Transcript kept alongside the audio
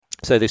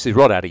So this is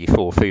Rod Addy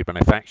for Food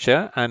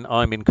Manufacture, and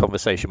I'm in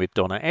conversation with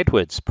Donna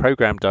Edwards,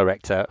 Program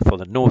Director for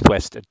the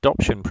Northwest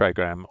Adoption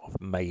Program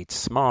of Made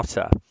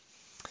Smarter.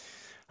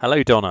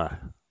 Hello, Donna.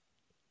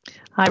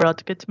 Hi,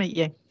 Rod. Good to meet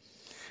you.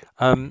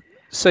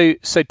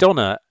 So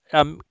Donna,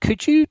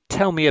 could you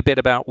tell me a bit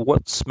about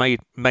what's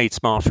Made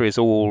Smarter is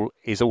all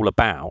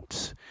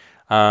about,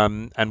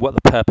 and what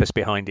the purpose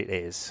behind it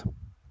is?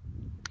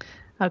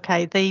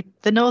 Okay,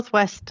 the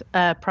Northwest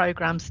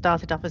programme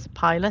started off as a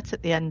pilot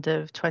at the end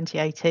of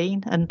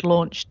 2018 and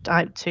launched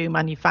out to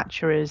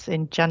manufacturers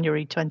in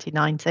January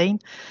 2019.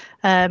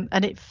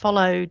 And it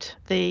followed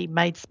the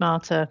Made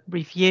Smarter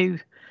review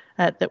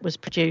that was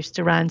produced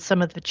around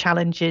some of the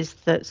challenges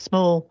that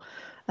small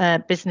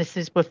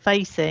businesses were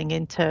facing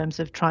in terms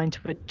of trying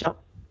to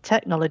adopt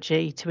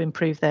technology to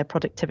improve their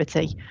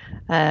productivity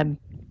in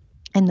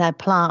their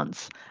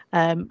plants.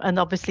 And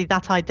obviously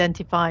that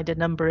identified a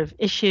number of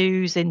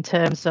issues in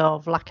terms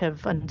of lack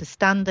of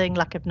understanding,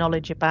 lack of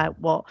knowledge about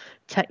what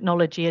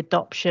technology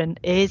adoption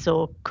is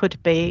or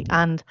could be,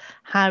 and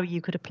how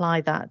you could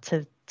apply that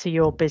to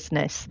your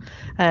business.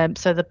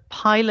 So the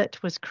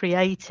pilot was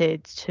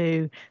created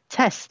to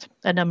test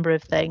a number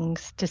of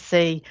things to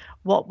see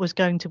what was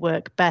going to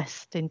work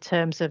best in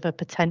terms of a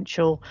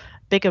potential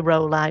bigger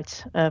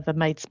rollout of a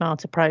Made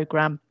Smarter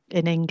programme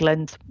in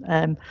England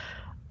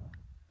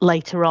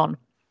later on.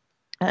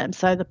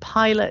 So the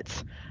pilot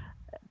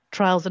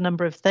trials a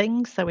number of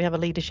things. So we have a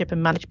leadership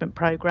and management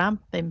programme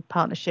in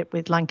partnership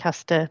with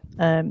Lancaster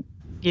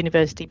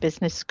University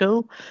Business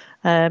School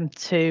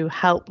to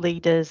help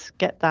leaders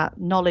get that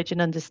knowledge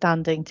and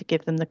understanding to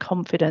give them the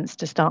confidence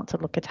to start to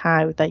look at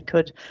how they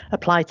could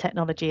apply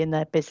technology in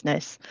their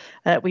business.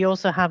 We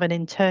also have an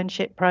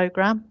internship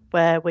programme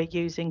where we're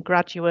using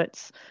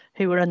graduates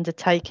who are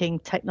undertaking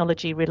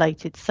technology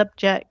related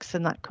subjects,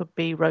 and that could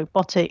be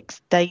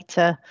robotics,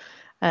 data,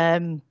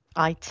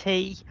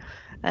 IT,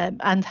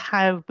 and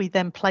how we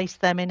then place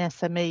them in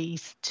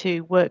SMEs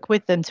to work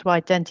with them to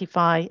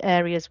identify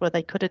areas where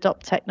they could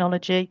adopt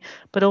technology,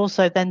 but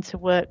also then to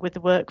work with the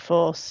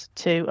workforce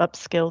to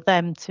upskill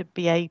them to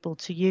be able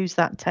to use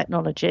that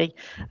technology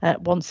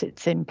once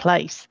it's in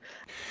place.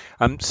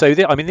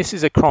 This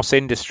is a cross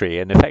industry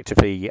and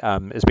effectively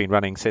has been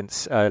running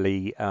since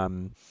early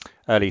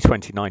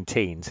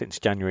 2019, since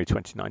January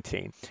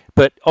 2019.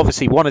 But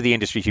obviously, one of the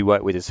industries you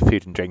work with is the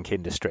food and drink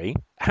industry.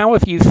 How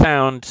have you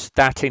found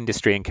that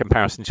industry in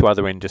comparison to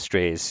other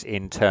industries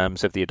in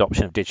terms of the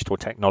adoption of digital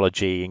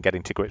technology and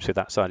getting to grips with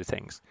that side of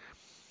things?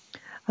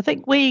 I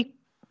think we've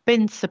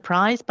been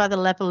surprised by the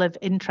level of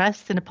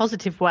interest in a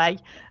positive way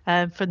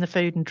from the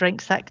food and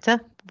drink sector.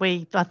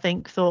 I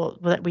think,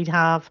 thought that we'd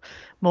have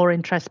more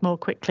interest more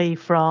quickly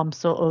from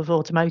sort of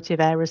automotive,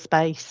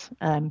 aerospace,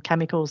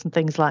 chemicals and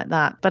things like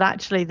that. But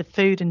actually the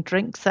food and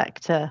drink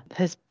sector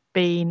has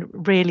been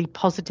really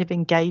positive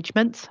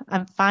engagement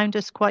and found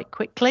us quite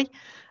quickly.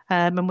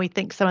 And we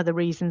think some of the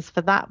reasons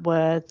for that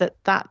were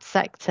that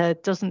sector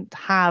doesn't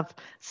have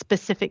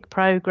specific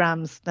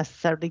programs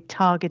necessarily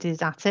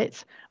targeted at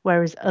it,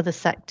 whereas other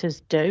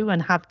sectors do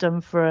and have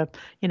done for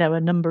a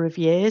number of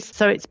years.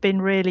 So it's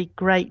been really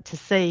great to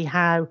see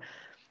how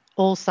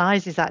all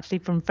sizes, actually,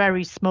 from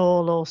very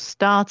small or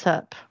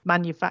startup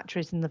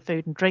manufacturers in the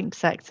food and drink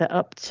sector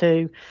up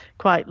to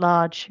quite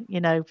large,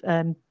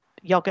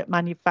 yogurt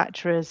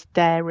manufacturers,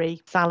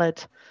 dairy,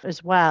 salad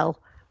as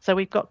well. So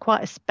we've got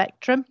quite a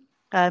spectrum.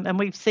 And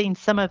we've seen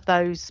some of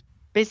those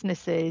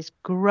businesses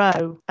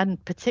grow,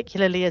 and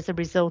particularly as a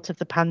result of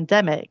the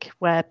pandemic,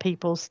 where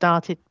people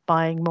started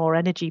buying more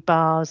energy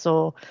bars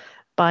or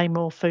buying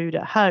more food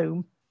at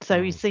home.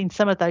 So we've seen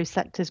some of those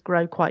sectors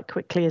grow quite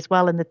quickly as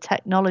well. And the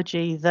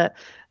technology that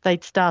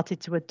they'd started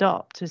to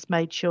adopt has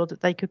made sure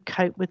that they could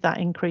cope with that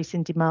increase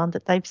in demand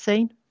that they've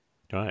seen.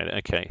 Right.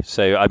 Okay.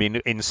 So,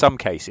 in some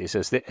cases,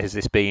 has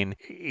this been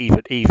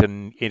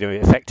even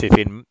effective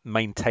in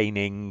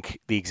maintaining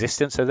the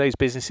existence of those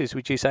businesses?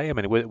 Would you say?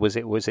 Is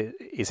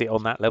it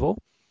on that level?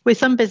 With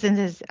some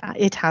businesses,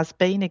 it has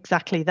been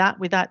exactly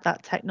that. Without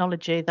that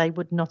technology, they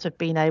would not have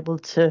been able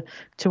to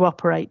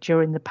operate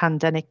during the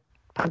pandemic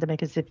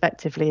as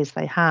effectively as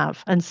they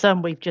have. And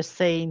some we've just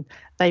seen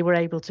they were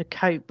able to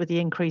cope with the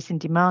increase in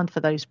demand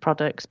for those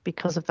products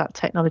because of that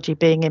technology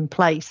being in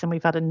place. And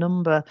we've had a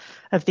number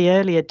of the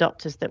early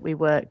adopters that we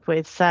work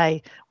with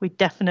say we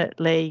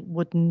definitely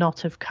would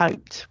not have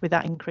coped with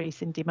that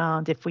increase in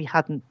demand if we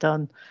hadn't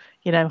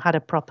had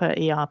a proper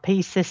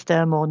ERP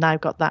system or now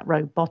got that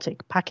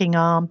robotic packing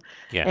arm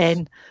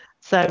in.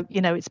 So,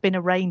 it's been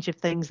a range of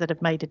things that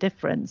have made a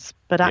difference,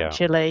 but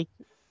actually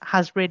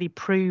has really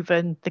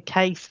proven the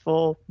case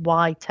for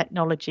why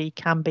technology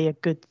can be a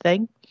good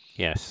thing.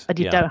 Yes. And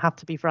you don't have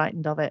to be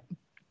frightened of it.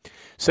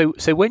 So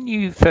when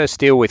you first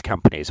deal with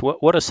companies,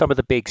 what are some of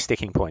the big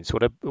sticking points?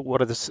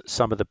 What are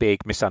some of the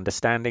big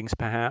misunderstandings,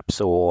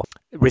 perhaps, or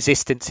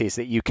resistances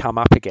that you come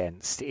up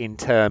against in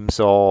terms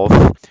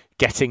of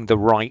getting the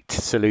right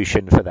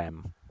solution for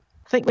them?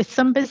 I think with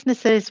some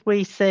businesses,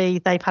 we see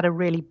they've had a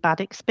really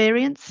bad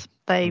experience.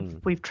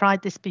 We've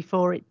tried this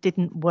before, it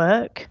didn't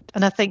work.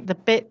 And I think the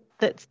bit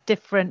that's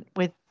different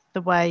with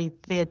the way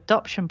the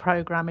adoption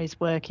program is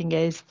working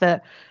is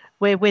that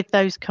we're with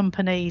those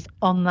companies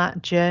on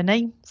that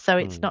journey. So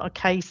it's not a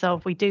case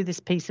of we do this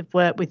piece of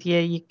work with you,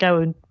 you go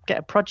and get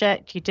a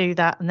project, you do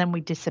that, and then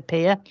we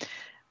disappear.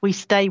 We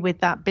stay with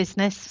that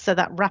business. So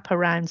that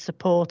wraparound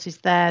support is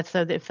there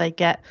so that if they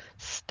get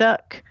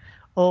stuck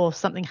or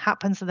something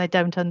happens and they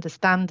don't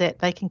understand it,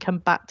 they can come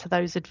back to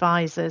those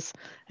advisors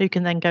who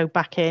can then go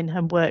back in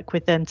and work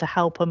with them to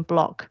help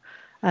unblock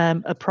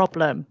a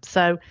problem.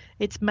 So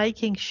it's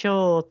making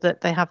sure that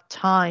they have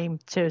time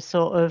to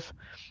sort of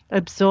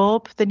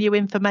absorb the new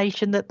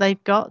information that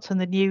they've got and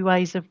the new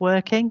ways of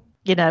working,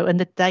 and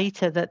the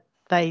data that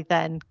they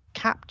then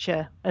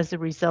capture as a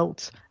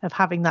result of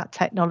having that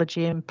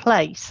technology in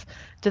place.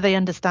 Do they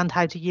understand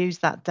how to use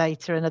that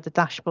data and other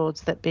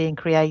dashboards that are being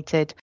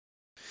created?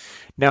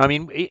 Now, I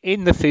mean,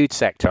 in the food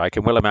sector, I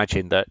can well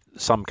imagine that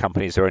some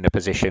companies are in a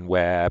position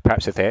where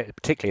perhaps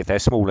particularly if they're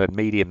small and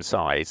medium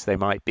sized, they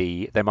might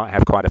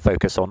have quite a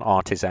focus on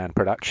artisan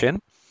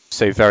production.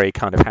 So very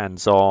kind of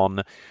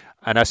hands-on.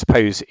 And I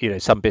suppose,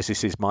 some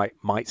businesses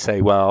might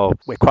say, well,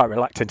 we're quite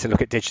reluctant to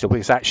look at digital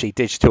because actually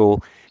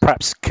digital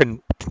perhaps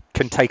can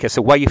take us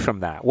away from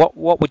that.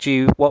 What would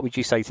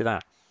you say to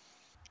that?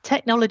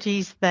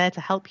 Technology's there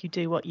to help you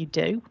do what you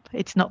do.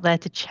 It's not there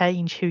to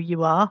change who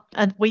you are.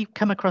 And we've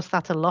come across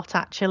that a lot,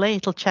 actually.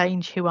 It'll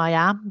change who I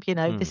am.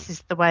 This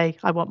is the way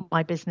I want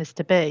my business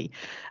to be.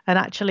 And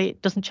actually,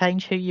 it doesn't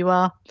change who you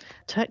are.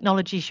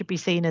 Technology should be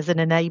seen as an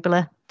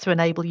enabler to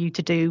enable you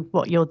to do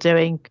what you're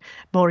doing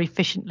more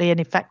efficiently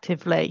and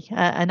effectively,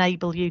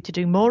 enable you to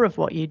do more of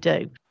what you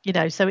do.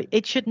 So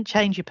it shouldn't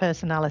change your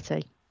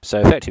personality.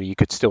 So effectively, you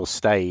could still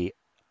stay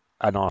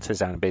an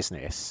artisan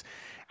business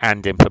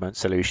and implement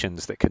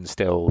solutions that can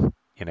still,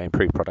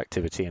 improve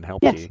productivity and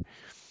help you.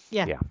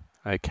 Yeah.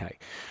 Okay.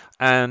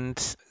 And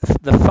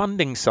the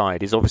funding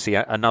side is obviously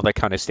another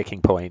kind of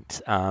sticking point.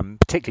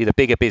 Particularly the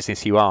bigger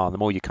business you are, the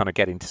more you kind of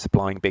get into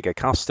supplying bigger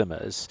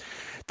customers,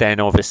 then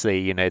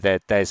obviously,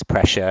 there's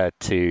pressure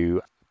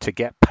to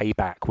get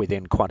payback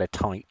within quite a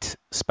tight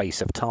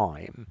space of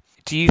time.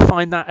 Do you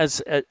find that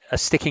as a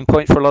sticking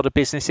point for a lot of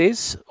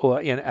businesses, or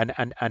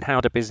and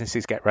how do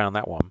businesses get around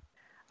that one?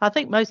 I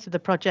think most of the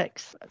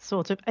projects,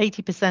 sort of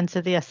 80%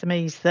 of the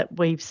SMEs that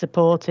we've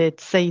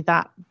supported, see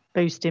that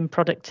boost in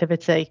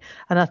productivity.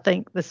 And I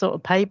think the sort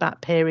of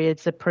payback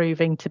periods are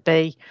proving to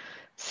be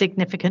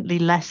significantly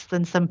less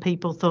than some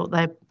people thought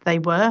they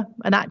were.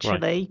 And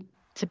actually,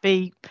 to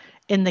be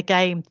in the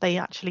game, they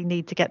actually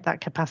need to get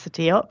that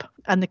capacity up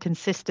and the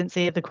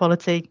consistency of the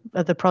quality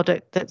of the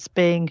product that's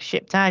being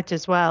shipped out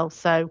as well.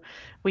 So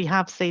we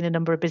have seen a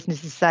number of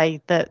businesses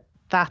say that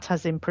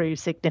has improved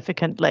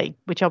significantly,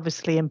 which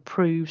obviously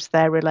improves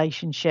their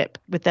relationship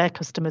with their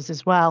customers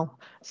as well.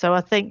 So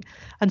I think,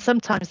 and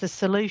sometimes the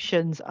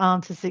solutions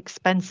aren't as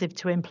expensive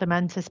to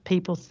implement as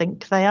people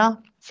think they are.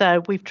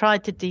 So we've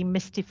tried to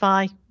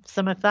demystify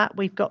some of that.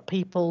 We've got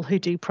people who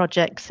do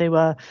projects who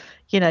are,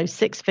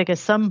 six-figure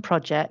sum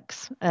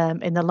projects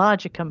in the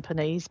larger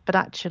companies, but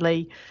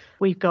actually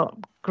we've got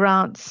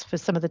grants for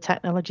some of the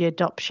technology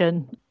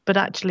adoption, but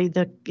actually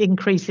the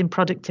increase in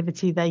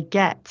productivity they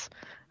get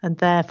and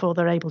therefore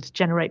they're able to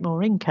generate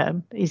more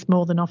income is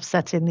more than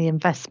offsetting the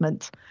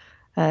investment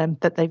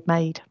that they've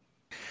made.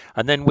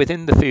 And then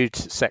within the food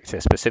sector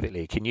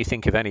specifically, can you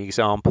think of any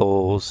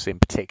examples in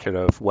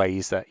particular of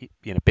ways that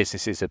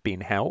businesses have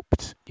been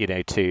helped,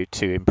 to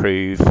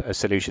improve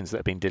solutions that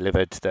have been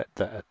delivered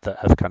that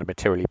have kind of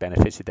materially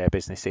benefited their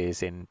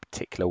businesses in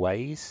particular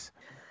ways?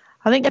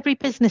 I think every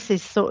business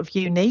is sort of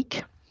unique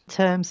in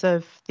terms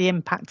of the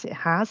impact it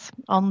has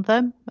on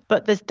them,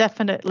 but there's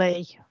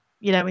definitely,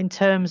 in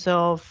terms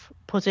of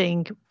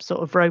putting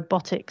sort of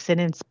robotics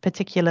in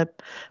particular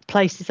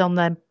places on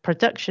their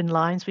production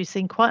lines, we've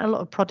seen quite a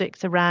lot of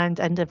products around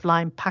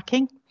end-of-line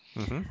packing,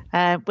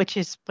 which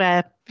is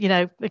where,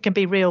 it can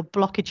be real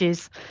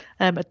blockages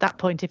at that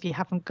point if you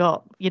haven't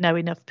got,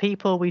 enough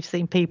people. We've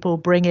seen people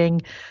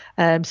bringing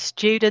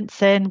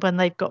students in when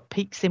they've got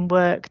peaks in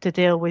work to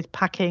deal with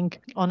packing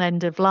on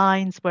end of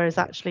lines, whereas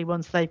actually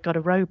once they've got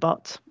a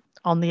robot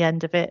on the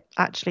end of it,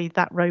 actually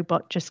that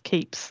robot just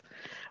keeps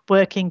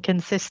working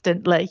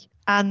consistently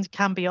and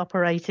can be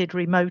operated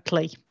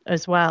remotely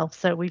as well.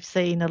 So we've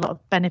seen a lot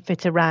of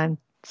benefit around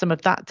some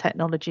of that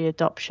technology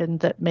adoption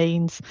that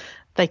means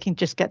they can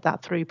just get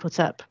that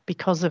throughput up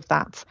because of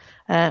that.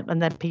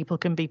 And then people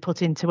can be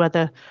put into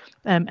other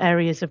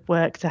areas of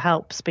work to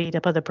help speed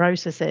up other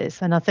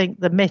processes. And I think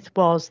the myth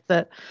was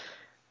that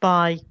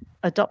by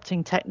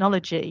adopting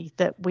technology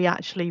that we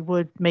actually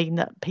would mean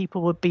that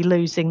people would be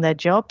losing their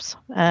jobs.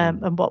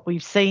 And what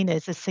we've seen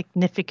is a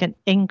significant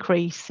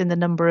increase in the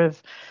number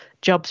of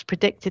jobs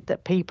predicted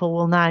that people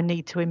will now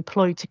need to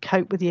employ to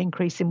cope with the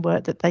increase in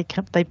work that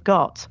they've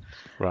got.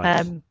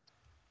 Right.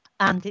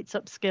 And it's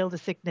upskilled a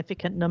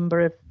significant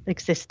number of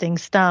existing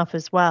staff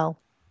as well.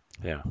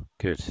 Yeah,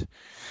 good.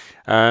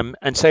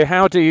 And so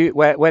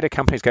where do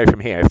companies go from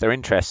here if they're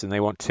interested and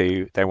they want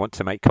to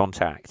make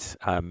contact?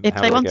 If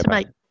they want to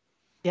make,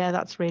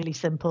 that's really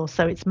simple.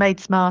 So it's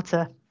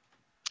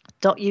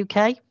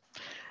madesmarter.uk.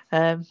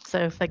 So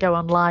if they go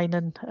online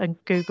and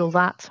Google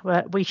that,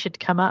 we should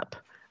come up.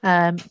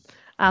 And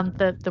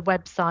the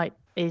website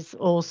is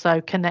also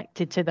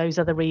connected to those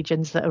other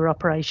regions that are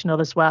operational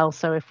as well.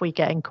 So if we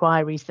get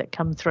inquiries that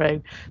come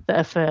through that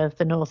are for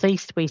the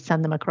Northeast, we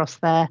send them across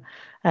there.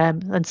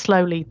 And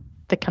slowly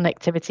the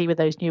connectivity with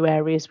those new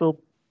areas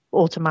will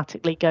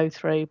automatically go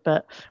through.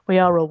 But we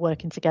are all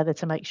working together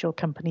to make sure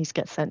companies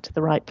get sent to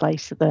the right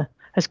place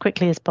as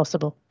quickly as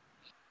possible.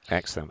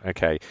 Excellent.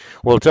 Okay.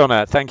 Well,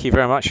 Donna, thank you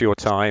very much for your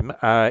time.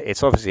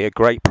 It's obviously a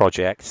great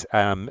project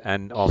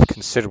and of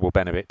considerable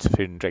benefit to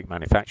food and drink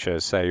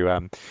manufacturers.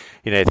 So,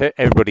 if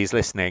everybody's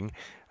listening,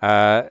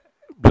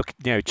 look,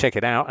 check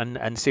it out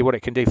and see what it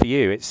can do for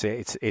you.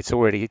 It's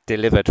already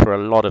delivered for a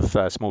lot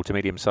of small to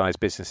medium-sized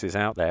businesses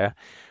out there.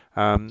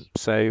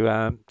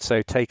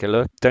 So take a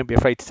look. Don't be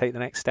afraid to take the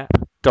next step.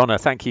 Donna,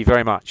 thank you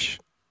very much.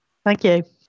 Thank you.